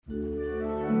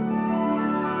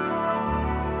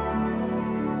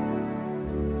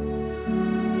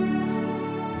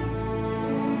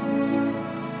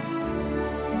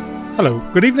Hello,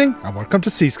 good evening and welcome to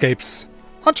Seascapes.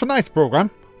 On tonight's programme,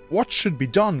 what should be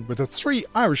done with the 3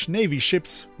 Irish Navy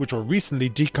ships which were recently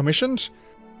decommissioned?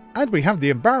 And we have the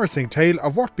embarrassing tale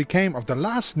of what became of the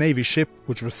last Navy ship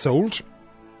which was sold.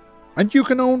 And you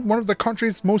can own one of the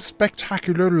country's most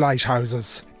spectacular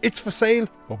lighthouses. It's for sale,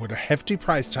 but with a hefty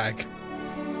price tag.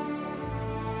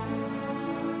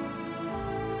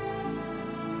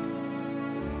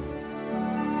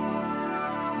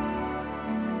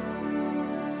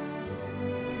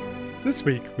 This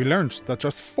week we learned that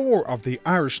just 4 of the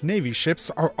Irish Navy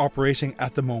ships are operating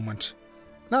at the moment.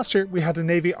 Last year we had a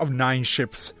navy of 9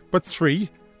 ships, but 3,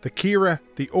 the Kira,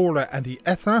 the Orla and the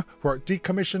Etna, were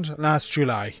decommissioned last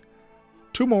July.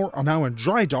 2 more are now in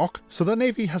dry dock, so the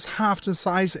navy has halved in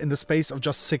size in the space of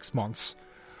just 6 months.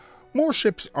 More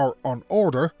ships are on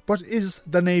order, but is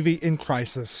the navy in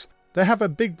crisis? They have a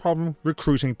big problem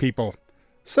recruiting people.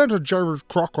 Senator Gerard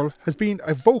Craughwell has been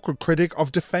a vocal critic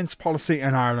of defence policy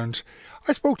in Ireland.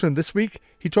 I spoke to him this week.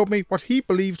 He told me what he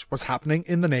believed was happening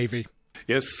in the Navy.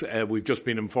 Yes, we've just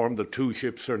been informed that 2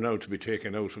 ships are now to be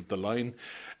taken out of the line.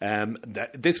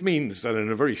 This means that in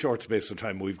a very short space of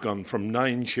time we've gone from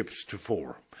 9 ships to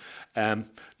 4.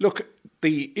 Look,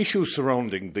 the issues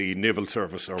surrounding the naval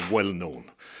service are well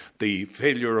known. The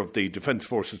failure of the Defence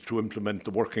Forces to implement the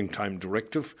Working Time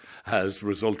Directive has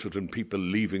resulted in people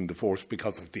leaving the force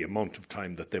because of the amount of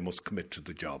time that they must commit to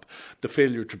the job. The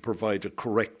failure to provide a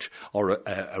correct or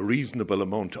a reasonable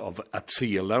amount of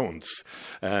at-sea allowance.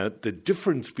 The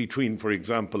difference between, for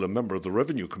example, a member of the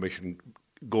Revenue Commission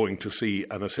going to sea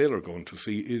and a sailor going to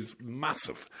sea is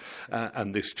massive.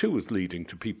 And this too is leading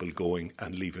to people going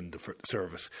and leaving the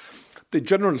service. The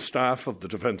General Staff of the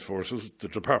Defence Forces, the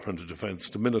Department of Defence,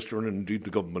 the Minister and indeed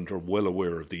the Government are well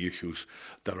aware of the issues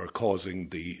that are causing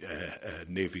the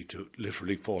Navy to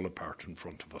literally fall apart in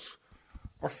front of us.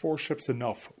 Are 4 ships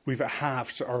enough? We've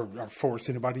halved our force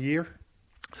in about a year.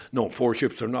 No, 4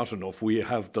 ships are not enough. We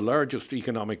have the largest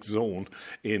economic zone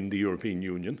in the European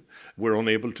Union. We're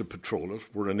unable to patrol it.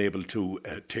 We're unable to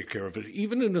take care of it.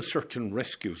 Even in a search and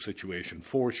rescue situation,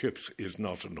 4 ships is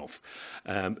not enough.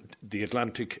 The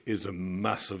Atlantic is a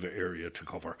massive area to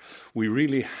cover. We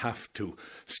really have to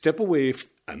step away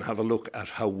and have a look at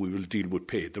how we will deal with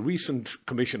pay. The recent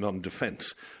Commission on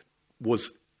Defence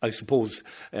was, I suppose,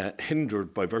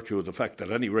 hindered by virtue of the fact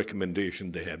that any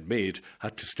recommendation they had made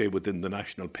had to stay within the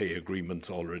national pay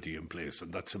agreements already in place,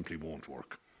 and that simply won't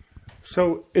work.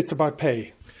 So it's about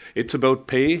pay? It's about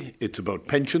pay, it's about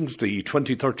pensions. The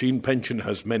 2013 pension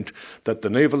has meant that the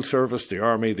Naval Service, the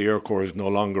Army, the Air Corps is no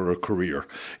longer a career.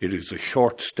 It is a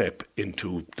short step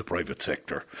into the private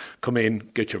sector. Come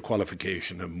in, get your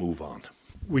qualification and move on.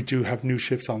 We do have new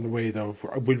ships on the way though.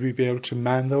 Will we be able to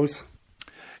man those?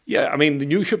 Yeah, I mean, the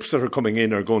new ships that are coming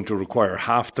in are going to require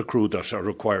half the crew that are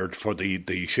required for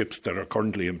the ships that are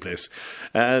currently in place.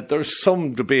 There's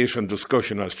some debate and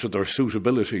discussion as to their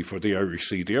suitability for the Irish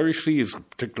Sea. The Irish Sea is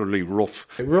particularly rough.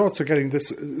 We're also getting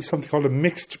this something called a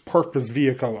mixed purpose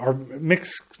vehicle or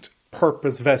mixed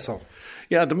purpose vessel.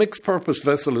 Yeah, the mixed purpose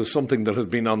vessel is something that has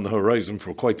been on the horizon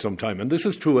for quite some time, and this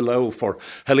is to allow for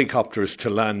helicopters to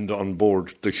land on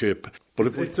board the ship.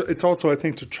 But it's also, I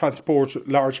think, to transport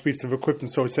large pieces of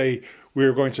equipment. So say we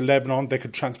were going to Lebanon, they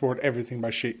could transport everything by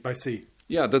sea.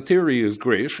 Yeah, the theory is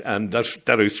great, and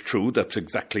that is true. That's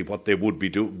exactly what they would be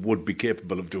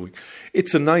capable of doing.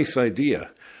 It's a nice idea,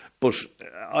 but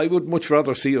I would much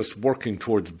rather see us working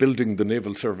towards building the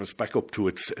naval service back up to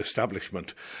its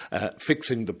establishment,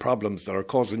 fixing the problems that are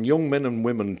causing young men and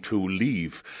women to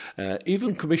leave.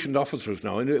 Even commissioned officers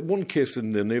now. In one case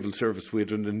in the naval service, we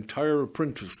had an entire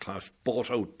apprentice class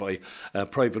bought out by a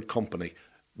private company.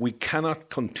 We cannot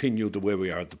continue the way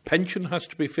we are. The pension has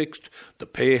to be fixed, the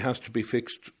pay has to be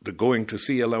fixed, the going to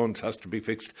sea allowance has to be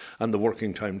fixed, and the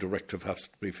working time directive has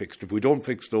to be fixed. If we don't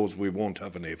fix those, we won't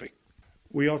have a navy.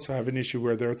 We also have an issue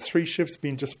where there are 3 ships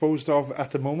being disposed of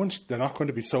at the moment. They're not going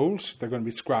to be sold. They're going to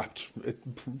be scrapped.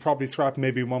 Probably scrapped.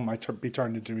 Maybe one might be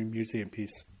turned into a museum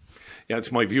piece. Yeah,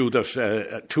 it's my view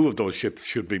that 2 of those ships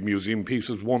should be museum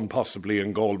pieces, one possibly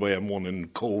in Galway and one in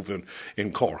Cove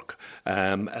in Cork.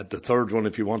 The 3rd one,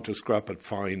 if you want to scrap it,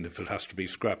 fine, if it has to be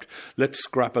scrapped. Let's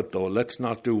scrap it though. Let's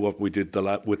not do what we did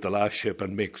with the last ship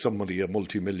and make somebody a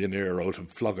multi-millionaire out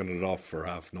of flogging it off for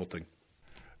half nothing.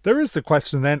 There is the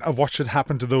question then of what should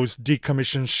happen to those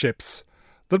decommissioned ships.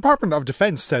 The Department of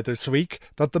Defence said this week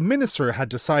that the Minister had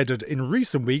decided in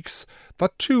recent weeks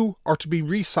that 2 are to be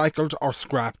recycled or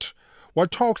scrapped, while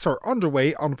talks are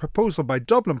underway on a proposal by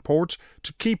Dublin Port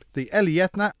to keep the Ellie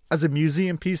Etna as a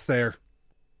museum piece there.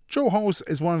 Joe Hose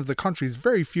is one of the country's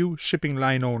very few shipping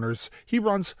line owners. He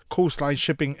runs Coastline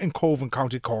Shipping in Cove in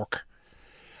County Cork.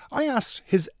 I asked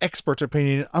his expert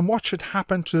opinion on what should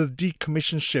happen to the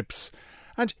decommissioned ships,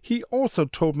 and he also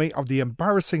told me of the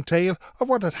embarrassing tale of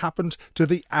what had happened to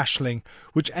the Ashling,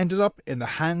 which ended up in the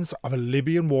hands of a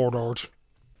Libyan warlord.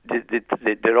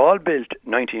 They're all built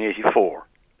 1984,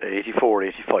 84,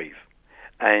 85,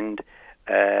 and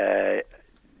the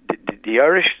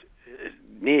Irish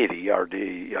Navy or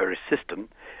the Irish system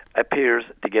appears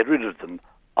to get rid of them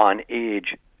on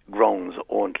age grounds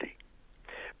only.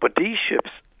 But these ships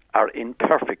are in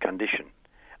perfect condition,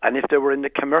 and if they were in the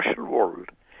commercial world,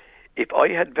 if I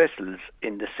had vessels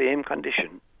in the same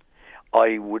condition,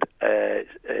 I would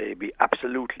be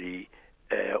absolutely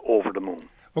over the moon.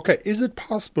 Okay, is it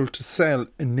possible to sell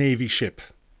a Navy ship?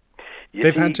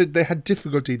 They had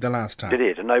difficulty the last time. They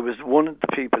did, and I was one of the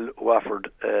people who offered.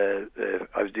 There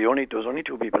was only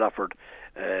two people offered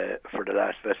for the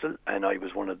last vessel, and I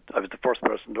was the first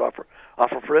person to offer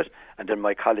for it, and then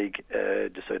my colleague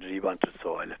decided he wanted,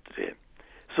 so I left it to him.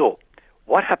 So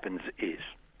what happens is,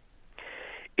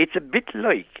 it's a bit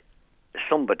like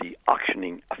somebody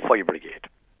auctioning a fire brigade.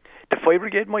 The fire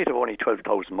brigade might have only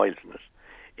 12,000 miles in it.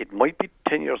 It might be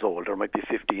 10 years old, or might be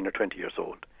 15 or 20 years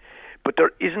old. But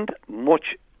there isn't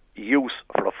much use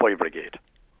for a fire brigade.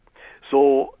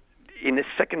 So in its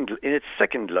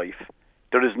second life,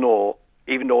 there is no,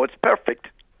 even though it's perfect,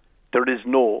 there is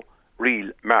no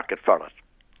real market for it.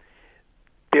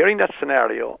 Bearing that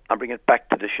scenario and bring it back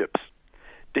to the ships.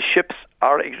 The ships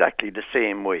are exactly the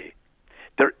same way.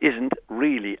 There isn't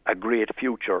really a great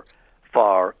future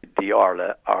for the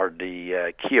Orla or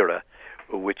the Kira,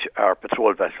 which are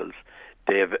patrol vessels.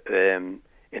 They have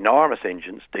enormous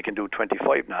engines. They can do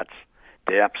 25 knots.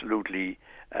 They absolutely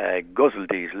guzzle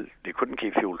diesel. They couldn't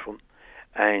keep fuel to them.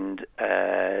 And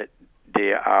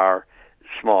they are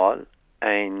small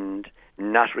and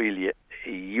not really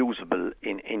usable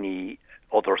in any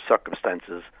other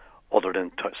circumstances other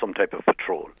than some type of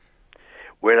patrol.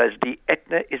 Whereas the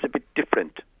Etna is a bit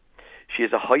different. She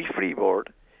has a high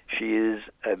freeboard. She is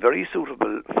very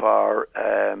suitable for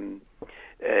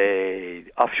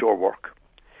offshore work.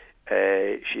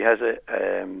 She has a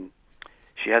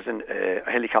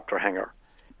helicopter hangar.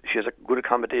 She has a good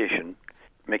accommodation.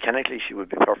 Mechanically, she would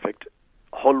be perfect.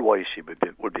 Hull-wise, she would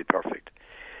be perfect.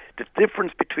 The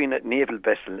difference between a naval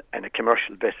vessel and a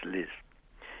commercial vessel is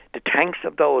the tanks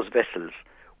of those vessels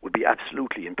would be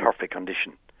absolutely in perfect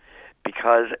condition,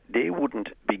 because they wouldn't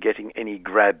be getting any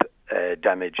grab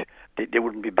damage. They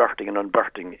wouldn't be berthing and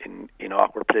unberthing in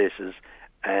awkward places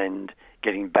and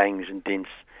getting bangs and dents,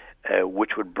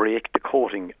 which would break the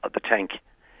coating of the tank,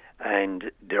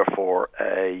 and therefore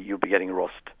you'd be getting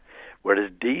rust.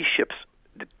 Whereas these ships,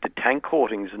 the tank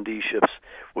coatings in these ships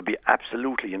would be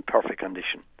absolutely in perfect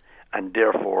condition, and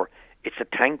therefore it's the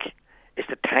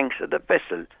tanks of the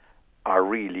vessel are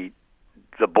really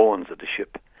the bones of the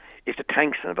ship. If the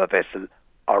tanks of a vessel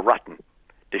are rotten,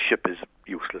 the ship is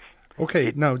useless.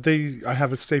 Okay, now I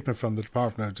have a statement from the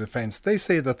Department of Defence. They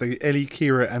say that the LE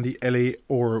Kira and the LA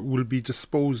Or will be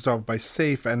disposed of by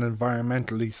safe and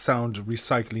environmentally sound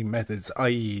recycling methods,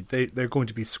 i.e. they're going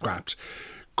to be scrapped.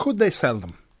 Could they sell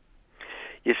them?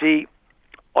 You see,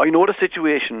 I know the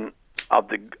situation of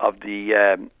the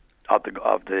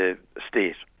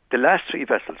state. The last three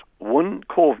vessels, one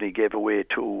Coveney gave away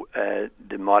to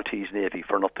the Maltese Navy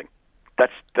for nothing. That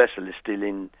vessel is still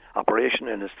in operation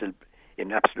and is still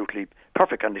in absolutely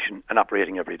perfect condition and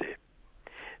operating every day.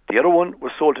 The other one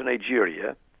was sold to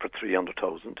Nigeria for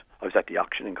 300,000. I was at the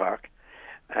auction in Cork,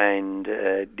 and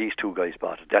these two guys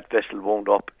bought it. That vessel wound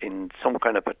up in some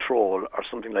kind of patrol or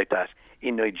something like that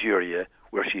in Nigeria,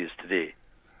 where she is today.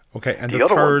 Okay, and the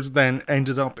third then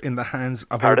ended up in the hands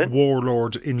of a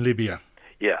warlord in Libya.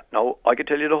 Yeah, now I can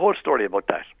tell you the whole story about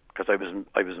that, because I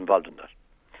was involved in that.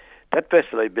 That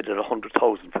vessel I bid at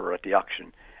 100,000 for at the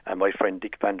auction, and my friend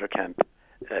Dick van der Kamp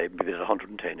bid at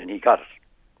 110, and he got it.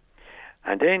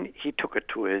 And then he took it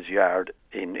to his yard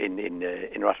in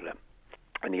Rotterdam,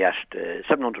 and he asked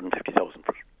 750,000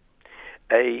 for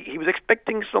it. He was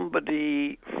expecting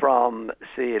somebody from,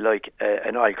 say, like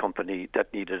an oil company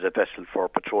that needed a vessel for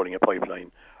patrolling a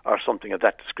pipeline or something of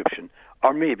that description,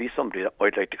 or maybe somebody that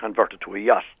might like to convert it to a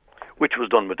yacht, which was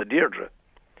done with the Deirdre.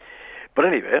 But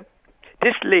anyway,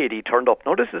 this lady turned up.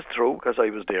 Now, this is true because I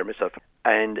was there myself,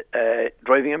 and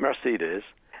driving a Mercedes,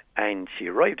 and she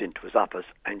arrived into his office,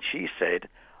 and she said,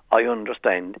 "I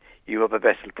understand you have a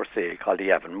vessel for sale called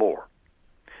the Avonmore."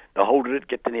 Now, how did it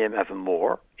get the name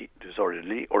Avonmore? It was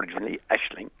originally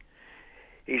Ashling.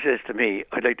 He says to me,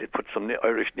 "I'd like to put some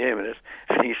Irish name in it."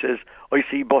 And he says, "I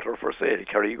see butter for sale,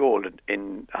 Kerrygold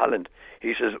in Holland."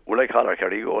 He says, "Will I call her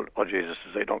Kerrygold?" "Oh, Jesus,"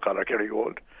 says, "I don't call her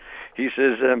Kerrygold." He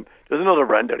says, "There's another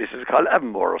brand there." He says, "Called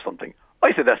Avonmore or something."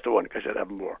 I said, that's the one, because I said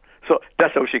Avonmore. So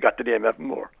that's how she got the name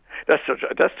Avonmore. That's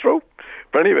true.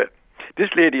 But anyway, this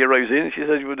lady arrives in and she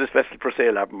says, you have this vessel for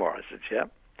sale, Avonmore. I said, yeah.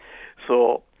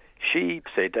 So she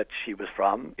said that she was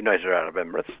from United Arab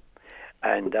Emirates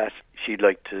and that she'd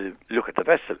like to look at the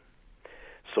vessel.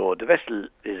 So the vessel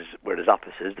is where his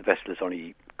office is. The vessel is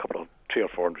only a couple of 300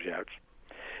 or 400 yards.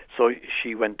 So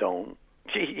she went down.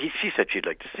 She said she'd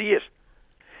like to see it.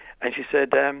 And she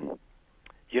said,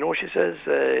 she says,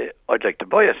 I'd like to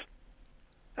buy it.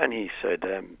 And he said,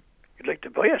 you'd like to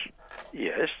buy it?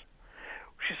 Yes.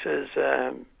 She says,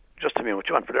 just tell me what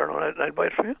you want for there and I'll buy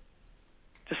it for you.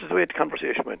 This is the way the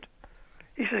conversation went.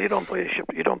 He says, you don't buy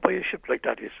a ship like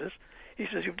that, he says. He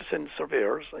says, you have to send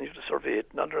surveyors and you have to survey it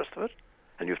and all the rest of it.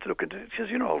 And you have to look into it. She says,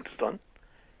 you know how it's done.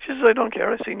 She says, I don't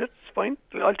care, I've seen it, it's fine,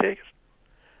 I'll take it.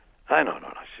 No.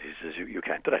 He says, you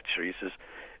can't do that. She says,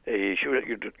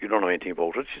 you don't know anything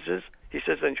about it. He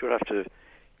says, then you would have to.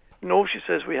 No, she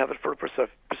says, we have it for a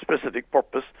specific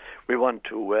purpose. We want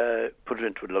to put it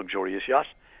into a luxurious yacht.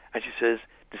 And she says,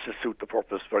 this will suit the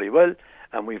purpose very well.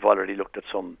 And we've already looked at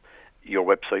your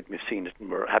website, we've seen it,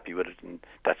 and we're happy with it, and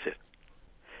that's it.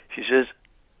 She says,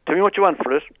 tell me what you want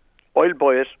for it. I'll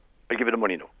buy it. I'll give you the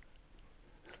money now.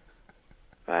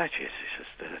 Jeez, he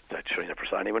says, that sure never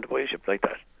saw anyone to buy a ship like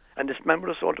that. And this man would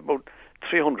have sold about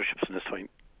 300 ships in his time.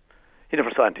 He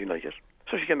never saw anything like it.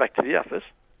 So she came back to the office.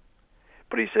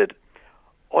 But he said,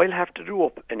 I'll have to do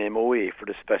up an MOA for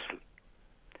this vessel.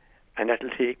 And that'll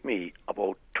take me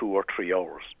about 2 or 3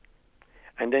 hours.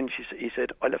 And then he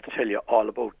said, I'll have to tell you all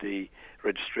about the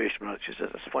registration. She said,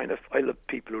 that's fine. I'll have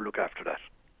people who look after that.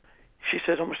 She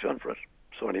said, how much do you want for it?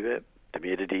 So anyway, they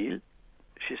made a deal.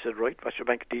 She said, right, what's your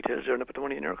bank details there and I put the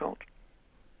money in your account?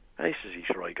 And he says,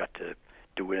 sure, I got to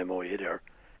do an MOA there.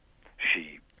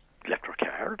 She left her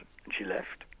card and she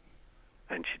left.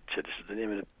 And she said, this is the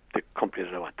name of the company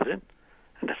that I wanted in.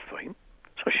 And that's fine.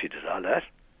 So she did all that.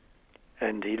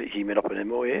 And he made up an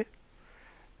MOA,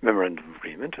 memorandum of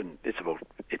agreement, and it's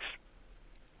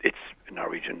a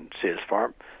Norwegian sales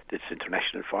firm. It's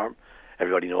international firm.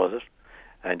 Everybody knows it.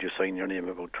 And you sign your name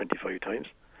about 25 times.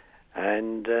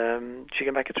 And she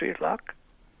came back at 3 o'clock.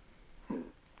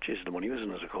 Jeez, the money was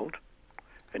in his account.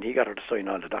 And he got her to sign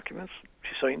all the documents.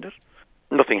 She signed it.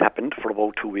 Nothing happened for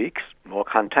about 2 weeks. No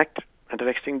contact. And the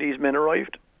next thing, these men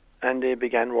arrived. And they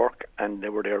began work. And they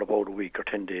were there about a week or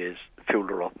 10 days. Fueled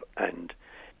her up and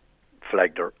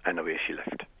flagged her. And away she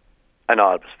left. And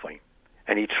all was fine.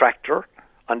 And he tracked her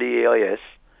on the AIS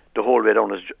the whole way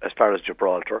down as far as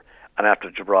Gibraltar. And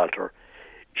after Gibraltar,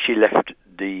 she left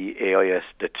the AIS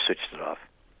that switched it off.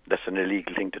 That's an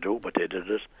illegal thing to do, but they did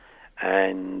it.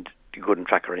 And you couldn't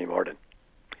track her anymore then.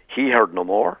 He heard no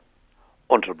more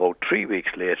until about 3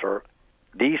 weeks later,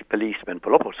 these policemen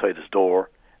pull up outside his door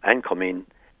and come in,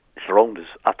 surround his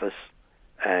office,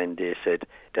 and they said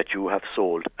that you have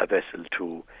sold a vessel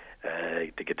to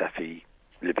the Gaddafi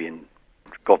Libyan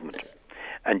government.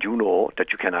 And you know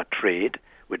that you cannot trade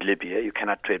with Libya, you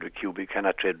cannot trade with Cuba, you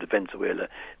cannot trade with Venezuela.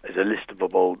 There's a list of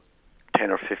about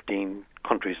 10 or 15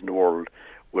 countries in the world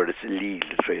where it's illegal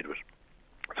to trade with.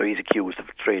 So he's accused of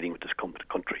trading with this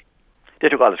country. They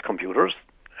took all his computers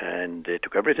and they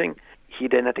took everything. He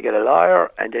then had to get a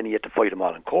lawyer, and then he had to fight them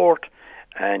all in court.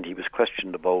 And he was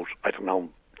questioned about,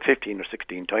 15 or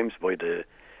 16 times by the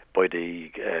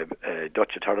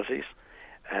Dutch authorities.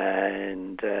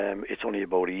 And it's only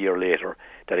about a year later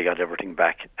that he got everything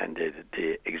back, and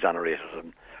they exonerated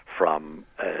him from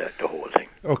the whole thing.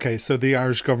 Okay, so the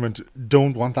Irish government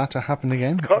don't want that to happen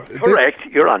again? Correct.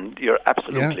 You're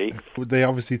absolutely. Yeah, they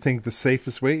obviously think the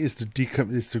safest way is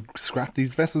to scrap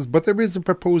these vessels, but there is a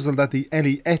proposal that the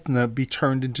Ely Etna be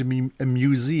turned into a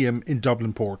museum in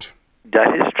Dublin Port.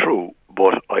 That is true,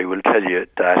 but I will tell you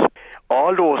that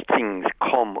all those things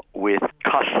come with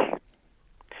costs.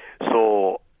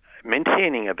 So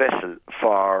maintaining a vessel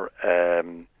for a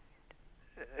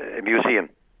museum.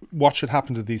 What should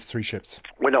happen to these 3 ships?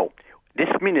 Well, no. This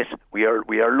minute we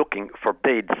are looking for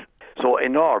bids. So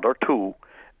in order to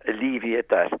alleviate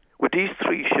that, with these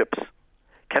 3 ships,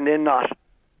 can they not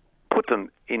put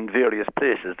them in various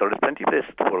places? There is plenty of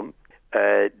places to put them.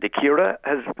 The Kira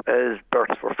has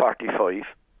berths for 45.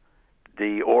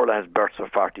 The Orla has berths for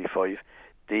 45.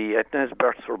 The Etna has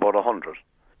berths for about 100.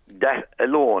 That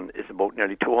alone is about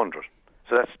nearly 200.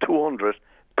 So that's 200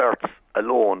 berths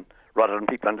alone, rather than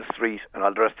people on the street and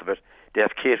all the rest of it. They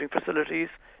have catering facilities,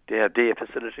 they have day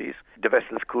facilities. The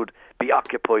vessels could be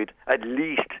occupied at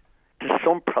least to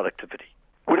some productivity.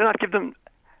 Would I not give them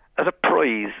as a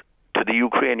prize to the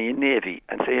Ukrainian Navy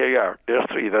and say, here you are, there's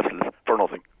 3 vessels for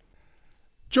nothing?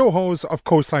 Joe Hose of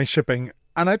Coastline Shipping,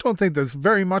 and I don't think there's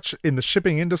very much in the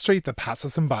shipping industry that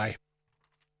passes him by.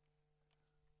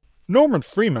 Norman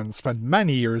Freeman spent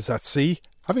many years at sea,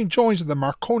 having joined the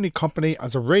Marconi Company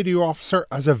as a radio officer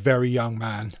as a very young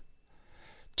man.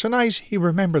 Tonight he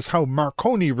remembers how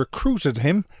Marconi recruited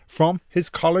him from his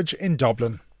college in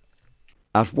Dublin.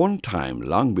 At one time,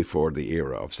 long before the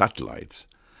era of satellites,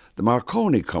 the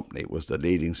Marconi Company was the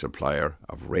leading supplier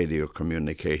of radio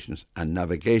communications and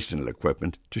navigational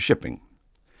equipment to shipping.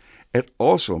 It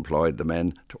also employed the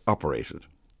men to operate it.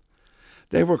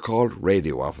 They were called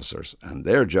radio officers, and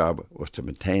their job was to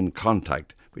maintain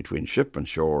contact between ship and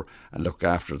shore and look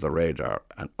after the radar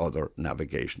and other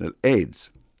navigational aids.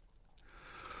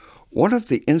 One of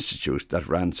the institutes that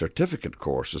ran certificate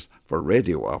courses for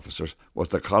radio officers was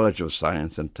the College of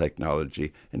Science and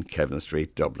Technology in Kevin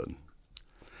Street, Dublin.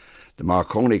 The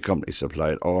Marconi Company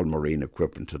supplied all marine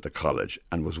equipment to the college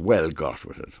and was well got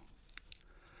with it.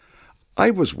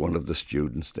 I was one of the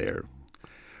students there.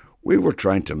 We were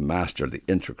trying to master the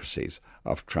intricacies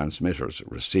of transmitters,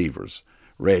 receivers,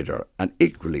 radar, and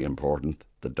equally important,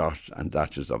 the dots and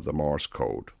dashes of the Morse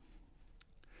code.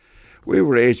 We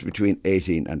were aged between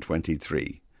 18 and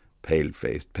 23,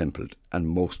 pale-faced, pimpled, and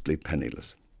mostly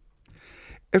penniless.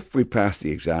 If we passed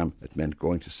the exam, it meant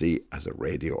going to sea as a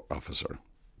radio officer.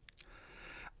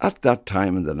 At that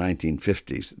time in the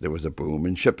 1950s, there was a boom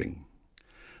in shipping.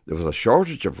 There was a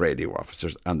shortage of radio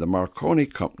officers, and the Marconi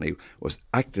Company was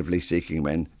actively seeking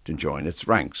men to join its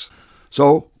ranks.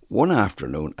 So, one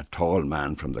afternoon, a tall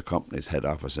man from the company's head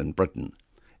office in Britain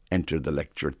entered the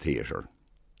lecture theatre.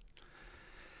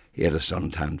 He had a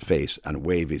sun-tanned face and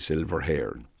wavy silver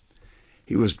hair.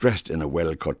 He was dressed in a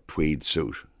well-cut tweed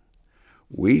suit.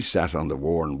 We sat on the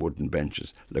worn wooden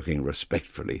benches, looking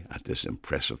respectfully at this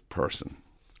impressive person.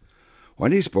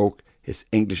 When he spoke, his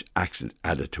English accent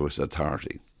added to his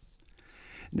authority.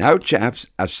 "Now, chaps,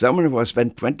 as someone who has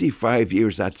spent 25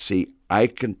 years at sea, I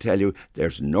can tell you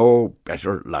there's no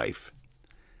better life."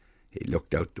 He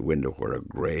looked out the window where a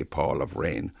grey pall of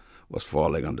rain was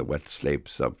falling on the wet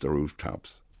slopes of the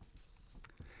rooftops.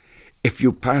 "If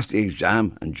you pass the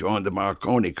exam and join the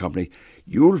Marconi Company,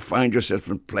 you'll find yourself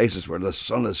in places where the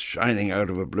sun is shining out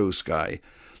of a blue sky,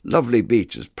 lovely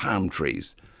beaches, palm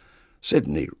trees.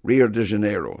 Sydney, Rio de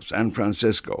Janeiro, San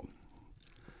Francisco.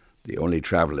 The only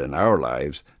travel in our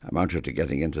lives amounted to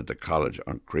getting into the college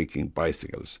on creaking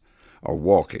bicycles, or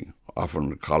walking, often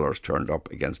with collars turned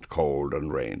up against cold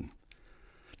and rain.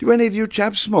 "Do any of you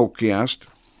chaps smoke?" he asked.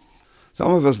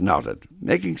 Some of us nodded.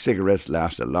 Making cigarettes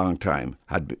last a long time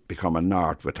had become an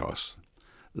art with us.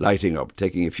 Lighting up,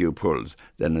 taking a few pulls,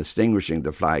 then extinguishing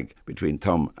the flag between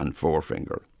thumb and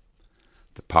forefinger.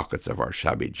 The pockets of our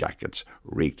shabby jackets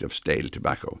reeked of stale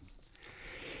tobacco.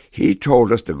 He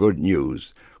told us the good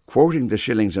news, quoting the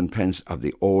shillings and pence of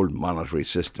the old monetary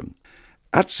system.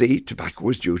 At sea, tobacco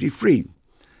is duty-free.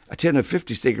 A tin of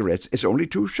 50 cigarettes is only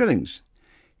 2 shillings.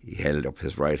 He held up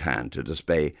his right hand to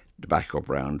display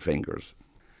tobacco-brown fingers.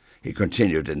 He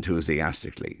continued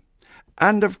enthusiastically.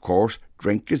 And, of course,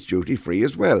 drink is duty-free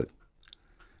as well.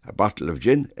 A bottle of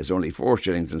gin is only 4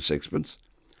 shillings and 6pence.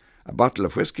 A bottle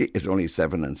of whisky is only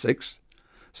 7 and 6.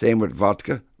 Same with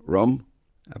vodka, rum.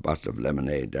 A bottle of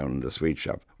lemonade down in the sweet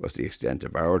shop was the extent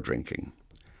of our drinking.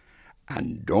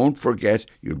 And don't forget,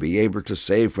 you'll be able to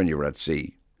save when you're at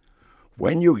sea.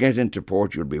 When you get into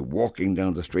port, you'll be walking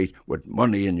down the street with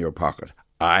money in your pocket,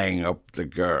 eyeing up the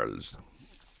girls.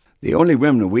 The only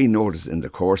women we noticed in the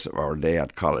course of our day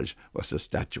at college was the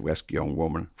statuesque young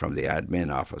woman from the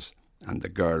admin office and the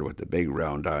girl with the big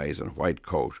round eyes and white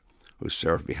coat who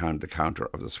served behind the counter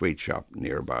of the sweet shop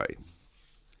nearby.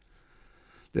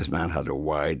 This man had a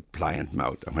wide, pliant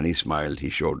mouth, and when he smiled, he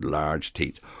showed large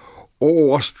teeth.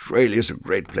 "Oh, Australia's a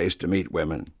great place to meet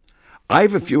women.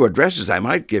 I've a few addresses I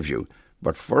might give you,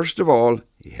 but first of all,"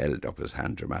 he held up his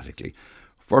hand dramatically,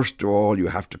 "first of all you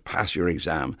have to pass your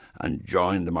exam and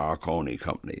join the Marconi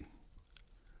Company."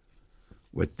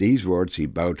 With these words he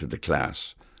bowed to the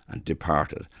class and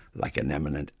departed like an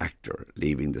eminent actor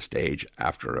leaving the stage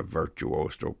after a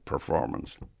virtuoso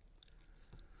performance.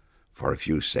 For a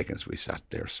few seconds we sat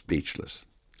there speechless.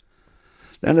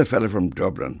 Then a fellow from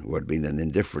Dublin, who had been an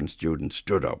indifferent student,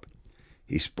 stood up.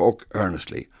 He spoke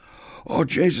earnestly. "Oh,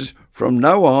 Jesus, from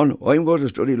now on I'm going to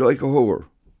study like a whore."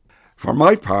 For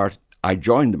my part, I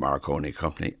joined the Marconi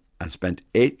Company and spent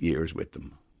 8 years with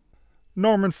them.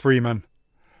 Norman Freeman.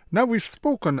 Now, we've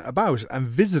spoken about and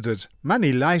visited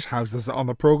many lighthouses on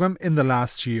the programme in the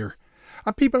last year,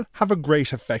 and people have a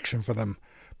great affection for them.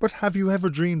 But have you ever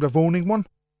dreamed of owning one?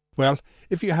 Well,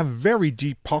 if you have very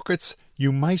deep pockets,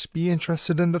 you might be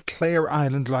interested in the Clare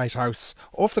Island Lighthouse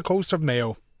off the coast of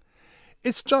Mayo.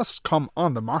 It's just come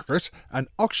on the market, and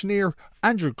auctioneer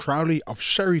Andrew Crowley of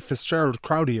Sherry Fitzgerald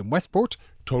Crowley in Westport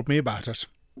told me about it.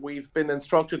 We've been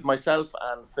instructed, myself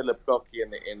and Philip Gucky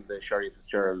in the Sherry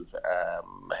Fitzgerald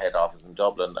head office in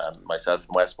Dublin, and myself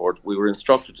from Westport, we were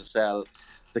instructed to sell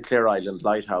the Clare Island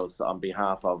Lighthouse on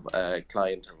behalf of a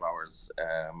client of ours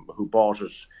who bought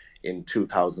it in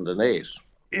 2008.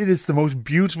 It is the most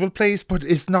beautiful place, but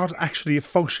it's not actually a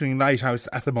functioning lighthouse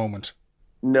at the moment.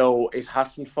 No, it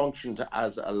hasn't functioned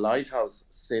as a lighthouse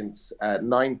since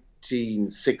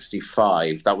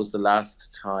 1965. That was the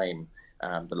last time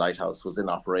the lighthouse was in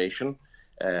operation.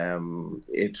 The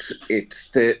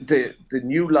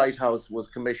new lighthouse was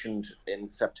commissioned in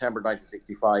September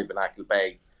 1965 in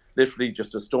Acklebeg, literally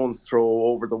just a stone's throw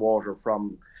over the water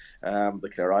from the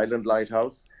Clare Island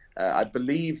Lighthouse. I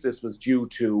believe this was due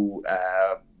to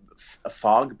a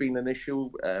fog being an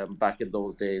issue back in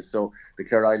those days. So the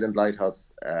Clare Island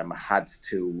Lighthouse had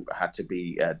to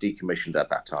be decommissioned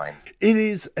at that time. It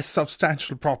is a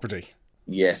substantial property.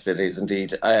 Yes, it is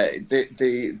indeed.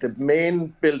 The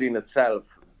main building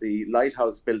itself, the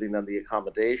lighthouse building and the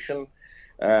accommodation,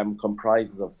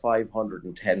 comprises of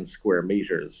 510 square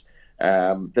metres.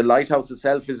 The lighthouse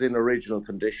itself is in original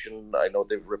condition. I know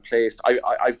they've replaced...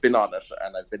 I've been on it,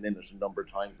 and I've been in it a number of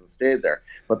times and stayed there.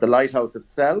 But the lighthouse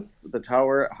itself, the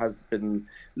tower, has been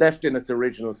left in its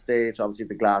original state. Obviously,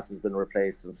 the glass has been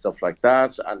replaced and stuff like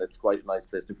that, and it's quite a nice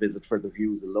place to visit for the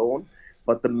views alone.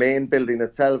 But the main building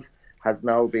itself has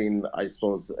now been, I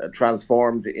suppose,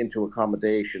 transformed into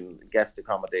accommodation, guest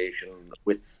accommodation,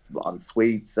 with en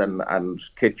suites and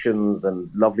kitchens and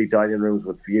lovely dining rooms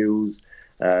with views,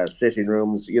 sitting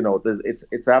rooms. You know,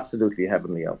 it's absolutely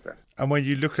heavenly out there. And when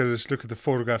you look at the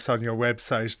photographs on your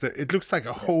website, it looks like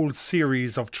a whole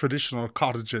series of traditional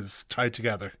cottages tied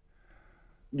together.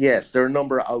 Yes, there are a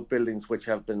number of outbuildings which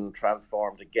have been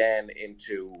transformed again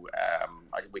into,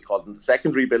 we call them the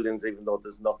secondary buildings, even though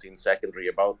there's nothing secondary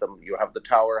about them. You have the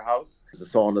Tower House, the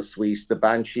Sauna Suite, the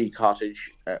Banshee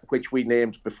Cottage, which we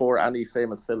named before any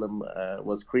famous film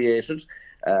was created,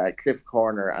 Cliff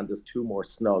Corner, and there's two more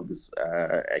snugs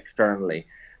externally.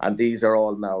 And these are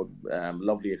all now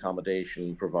lovely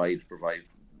accommodation, provide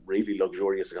really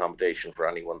luxurious accommodation for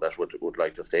anyone that would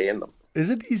like to stay in them. Is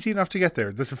it easy enough to get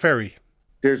there? There's a ferry.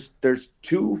 There's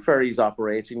two ferries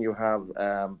operating. You have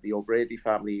the O'Grady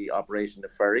family operating the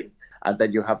ferry, and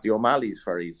then you have the O'Malley's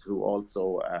ferries who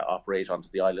also operate onto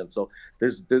the island. So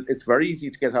it's very easy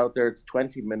to get out there. It's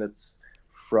 20 minutes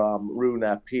from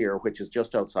Runa Pier, which is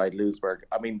just outside Louisburgh.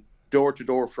 I mean, door to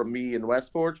door from me in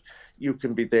Westport, you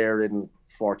can be there in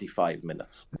 45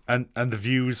 minutes. And the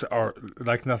views are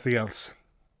like nothing else.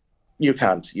 You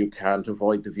can't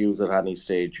avoid the views at any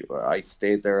stage. I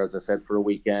stayed there, as I said, for a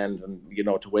weekend, and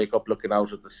to wake up looking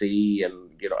out at the sea, and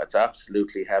it's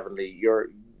absolutely heavenly. You're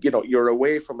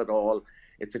away from it all.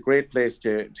 It's a great place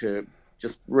to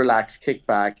just relax, kick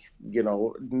back,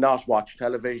 not watch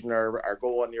television or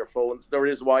go on your phones. There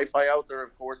is Wi-Fi out there,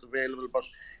 of course, available, but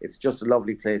it's just a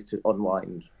lovely place to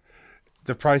unwind.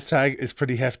 The price tag is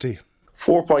pretty hefty.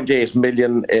 4.8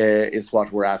 million is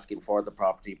what we're asking for the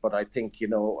property, but I think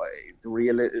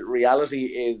the reality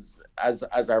is, as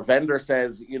our vendor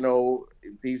says,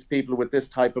 these people with this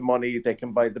type of money, they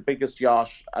can buy the biggest yacht,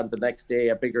 and the next day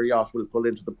a bigger yacht will pull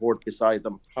into the port beside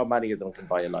them. How many of them can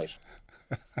buy a night?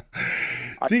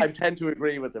 I tend to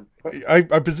agree with them. I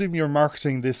presume you're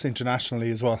marketing this internationally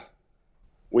as well.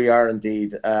 We are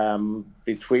indeed.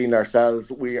 Between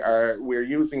ourselves, we're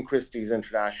using Christie's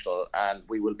International, and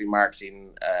we will be marketing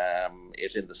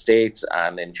it in the States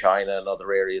and in China and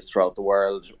other areas throughout the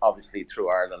world, obviously through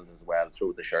Ireland as well,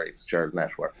 through the Sherry Fitzgerald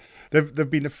network.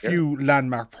 There've been a few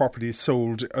landmark properties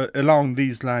sold along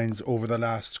these lines over the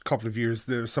last couple of years.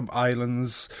 There's some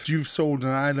islands. You've sold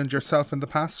an island yourself in the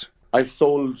past? I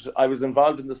was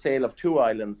involved in the sale of two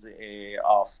islands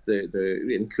off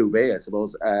in Cloubet, I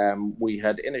suppose. We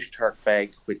had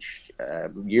Inishturkbeg, which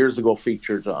years ago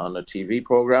featured on a TV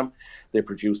programme. They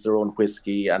produced their own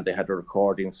whiskey, and they had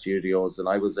recording studios, and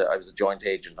I was a joint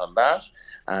agent on that,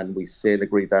 and we sale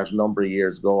agreed that a number of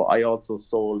years ago. I also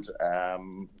sold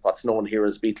what's known here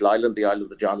as Beetle Island, the island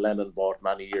that John Lennon bought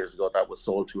many years ago. That was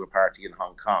sold to a party in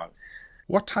Hong Kong.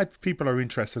 What type of people are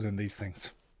interested in these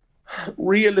things?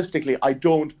 Realistically, I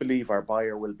don't believe our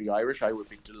buyer will be Irish. I would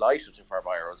be delighted if our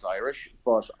buyer was Irish,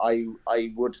 but I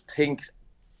would think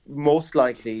most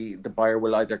likely the buyer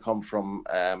will either come from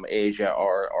Asia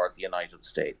or the United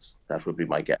States. That would be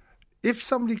my guess. If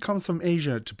somebody comes from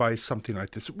Asia to buy something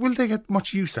like this, will they get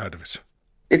much use out of it?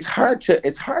 It's hard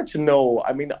to know.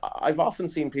 I mean, I've often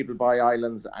seen people buy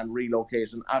islands and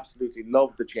relocate and absolutely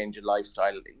love the change in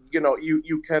lifestyle.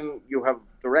 You have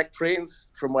direct trains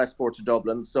from Westport to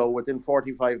Dublin, so within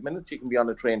 45 minutes you can be on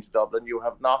a train to Dublin. You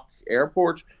have Knock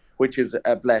Airport, which is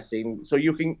a blessing. So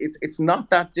it's not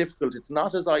that difficult. It's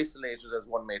not as isolated as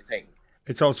one may think.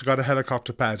 It's also got a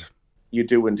helicopter pad. You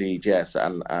do indeed, yes,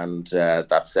 and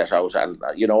that's set out, and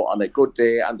on a good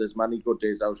day, and there's many good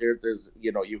days out here. There's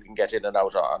you can get in and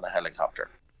out on a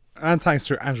helicopter. And thanks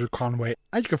to Andrew Conway.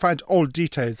 And you can find all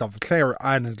details of the Clare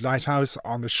Island Lighthouse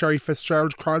on the Sherry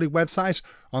Fitzgerald Crowley website,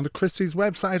 on the Christie's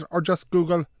website, or just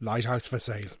Google Lighthouse for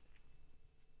Sale.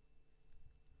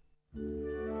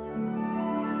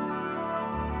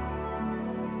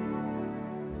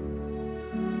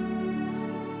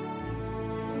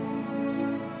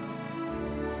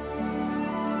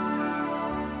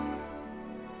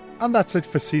 And that's it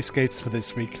for Seascapes for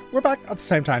this week. We're back at the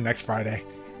same time next Friday.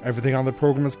 Everything on the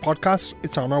programme is podcast.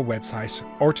 It's on our website,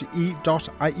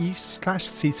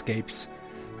 rte.ie/seascapes.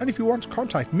 And if you want to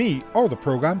contact me or the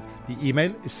programme, the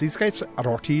email is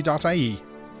seascapes@rte.ie.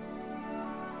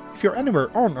 If you're anywhere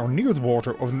on or near the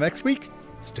water over the next week,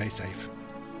 stay safe.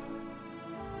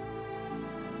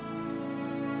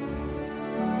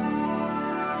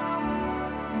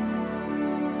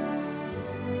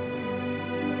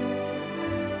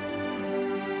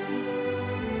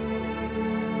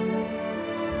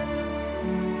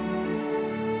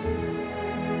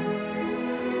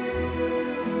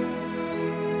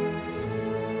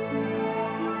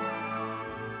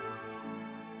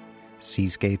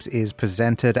 Seascapes is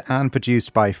presented and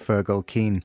produced by Fergal Keane.